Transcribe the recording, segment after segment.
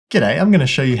G'day, I'm going to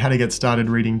show you how to get started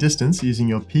reading distance using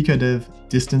your PiicoDev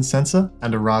Distance Sensor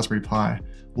and a Raspberry Pi.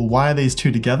 We'll wire these two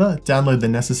together, download the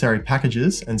necessary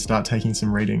packages, and start taking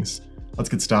some readings. Let's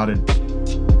get started.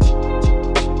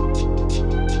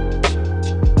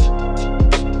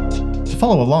 To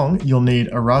follow along, you'll need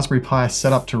a Raspberry Pi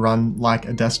set up to run like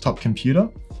a desktop computer,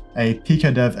 a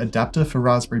PiicoDev adapter for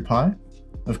Raspberry Pi,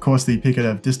 of course the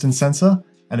PiicoDev Distance Sensor,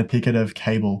 and a PiicoDev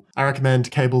cable. I recommend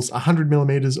cables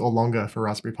 100mm or longer for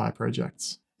Raspberry Pi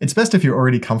projects. It's best if you're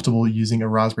already comfortable using a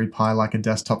Raspberry Pi like a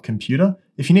desktop computer.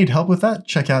 If you need help with that,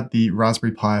 check out the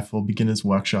Raspberry Pi for Beginners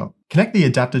Workshop. Connect the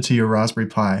adapter to your Raspberry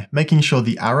Pi, making sure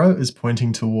the arrow is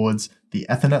pointing towards the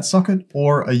Ethernet socket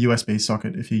or a USB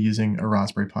socket if you're using a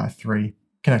Raspberry Pi 3.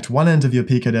 Connect one end of your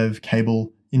PiicoDev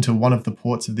cable into one of the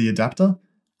ports of the adapter,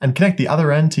 and connect the other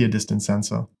end to your distance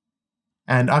sensor.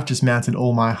 And I've just mounted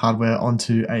all my hardware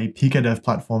onto a PiicoDev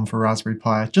platform for Raspberry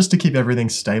Pi just to keep everything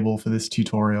stable for this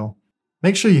tutorial.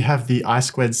 Make sure you have the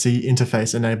I2C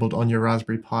interface enabled on your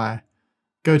Raspberry Pi.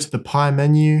 Go to the Pi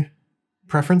menu,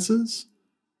 Preferences,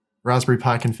 Raspberry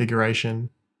Pi Configuration.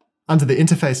 Under the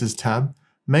Interfaces tab,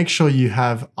 make sure you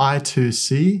have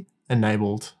I2C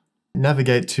enabled.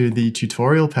 Navigate to the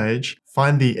tutorial page,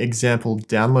 find the example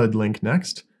download link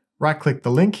next, right-click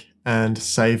the link and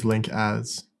save link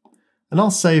as. And I'll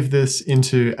save this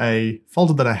into a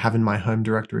folder that I have in my home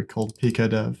directory called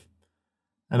PiicoDev.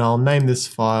 And I'll name this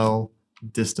file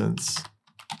distance,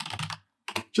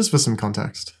 just for some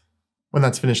context. When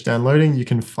that's finished downloading, you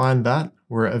can find that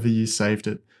wherever you saved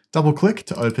it. Double click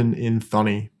to open in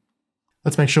Thonny.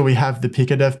 Let's make sure we have the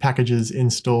PiicoDev packages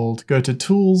installed. Go to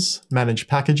Tools, Manage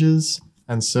Packages,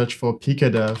 and search for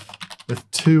PiicoDev with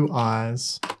 2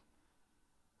 I's.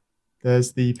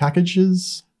 There's the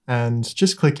packages. And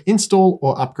just click Install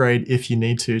or Upgrade if you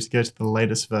need to go to the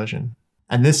latest version.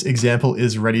 And this example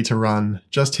is ready to run.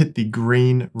 Just hit the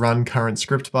green Run Current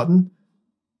Script button,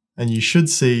 and you should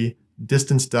see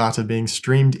distance data being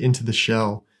streamed into the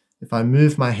shell. If I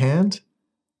move my hand,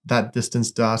 that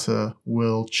distance data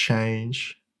will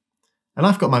change. And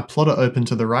I've got my plotter open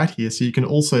to the right here, so you can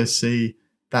also see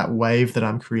that wave that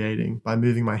I'm creating by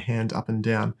moving my hand up and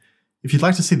down. If you'd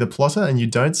like to see the plotter and you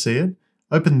don't see it,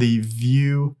 open the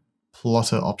View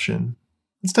Plotter option.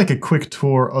 Let's take a quick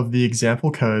tour of the example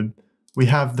code. We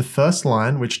have the first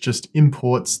line, which just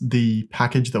imports the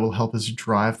package that will help us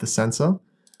drive the sensor.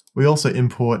 We also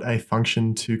import a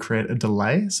function to create a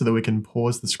delay so that we can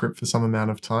pause the script for some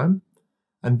amount of time.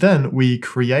 And then we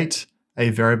create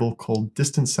a variable called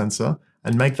distance sensor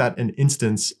and make that an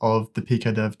instance of the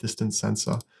PiicoDev distance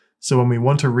sensor. So when we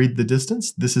want to read the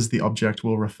distance, this is the object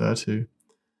we'll refer to.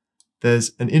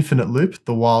 There's an infinite loop,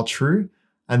 the while true,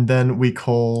 and then we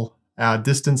call our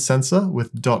distance sensor with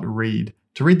 .read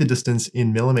to read the distance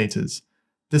in millimeters.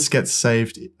 This gets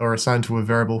saved or assigned to a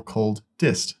variable called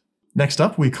dist. Next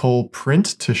up, we call print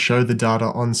to show the data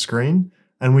on screen,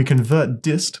 and we convert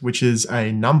dist, which is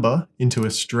a number, into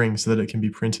a string so that it can be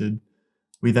printed.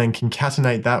 We then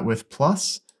concatenate that with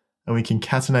plus, and we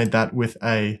concatenate that with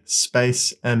a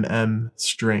space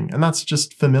string, and that's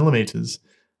just for millimeters.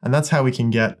 And that's how we can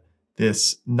get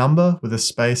this number with a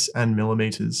space and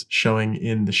millimeters showing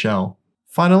in the shell.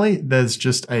 Finally, there's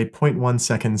just a 0.1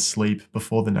 second sleep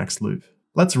before the next loop.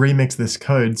 Let's remix this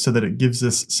code so that it gives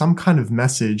us some kind of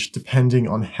message depending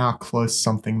on how close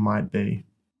something might be.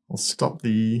 I'll stop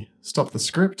the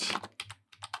script,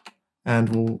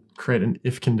 and we'll create an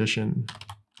if condition,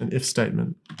 an if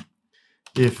statement.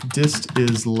 If dist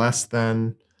is less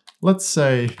than, let's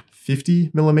say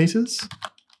 50 millimeters,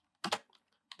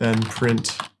 then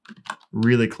print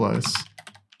really close.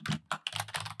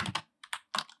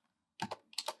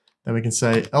 Then we can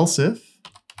say else if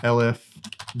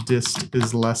dist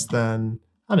is less than,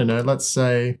 I don't know, let's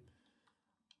say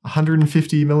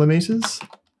 150 millimeters.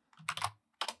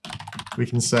 We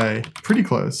can say pretty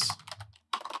close.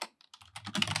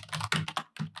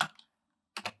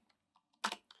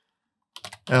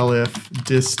 If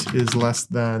dist is less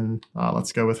than,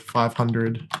 let's go with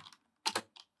 500,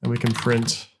 and we can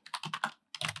print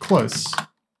close.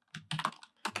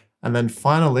 And then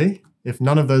finally, if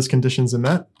none of those conditions are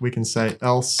met, we can say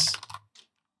else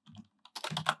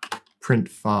print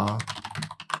far.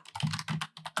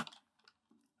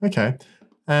 Okay,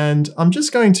 and I'm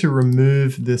just going to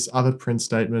remove this other print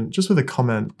statement just with a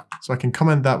comment. So I can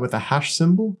comment that with a hash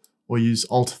symbol or use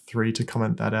Alt-3 to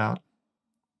comment that out.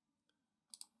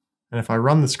 And if I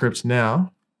run the script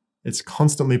now, it's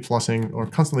constantly plotting or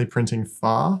constantly printing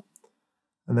far.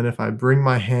 And then if I bring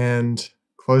my hand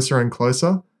closer and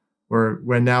closer,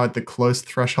 we're now at the close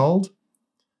threshold.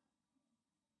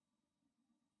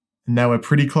 And now we're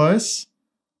pretty close.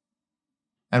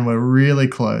 and we're really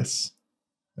close.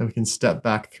 And we can step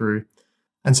back through.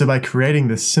 And so by creating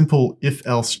this simple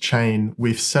if-else chain,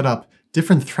 we've set up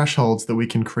different thresholds that we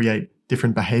can create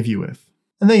different behavior with.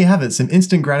 And there you have it, some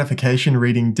instant gratification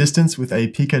reading distance with a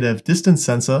PiicoDev Distance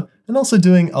Sensor, and also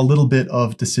doing a little bit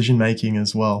of decision making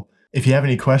as well. If you have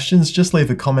any questions, just leave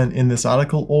a comment in this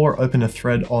article or open a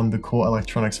thread on the Core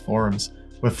Electronics forums.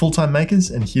 We're full-time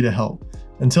makers and here to help.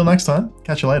 Until next time,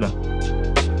 catch you later.